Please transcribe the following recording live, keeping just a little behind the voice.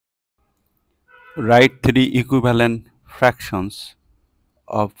Write three equivalent fractions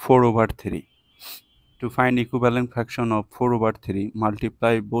of 4 over 3. To find equivalent fraction of 4 over 3,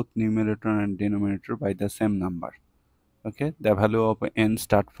 multiply both numerator and denominator by the same number. Okay, the value of n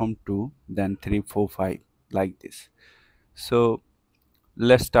start from 2, then 3, 4, 5, like this. So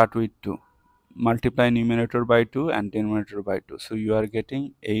let's start with 2. Multiply numerator by 2 and denominator by 2. So you are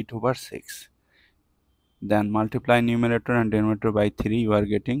getting 8 over 6. Then multiply numerator and denominator by 3, you are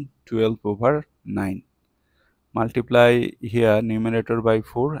getting 12 over 9. Multiply here numerator by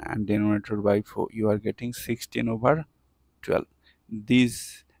 4 and denominator by 4, you are getting 16 over 12.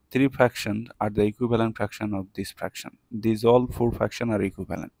 These three fractions are the equivalent fraction of this fraction. These all four fractions are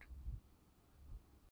equivalent.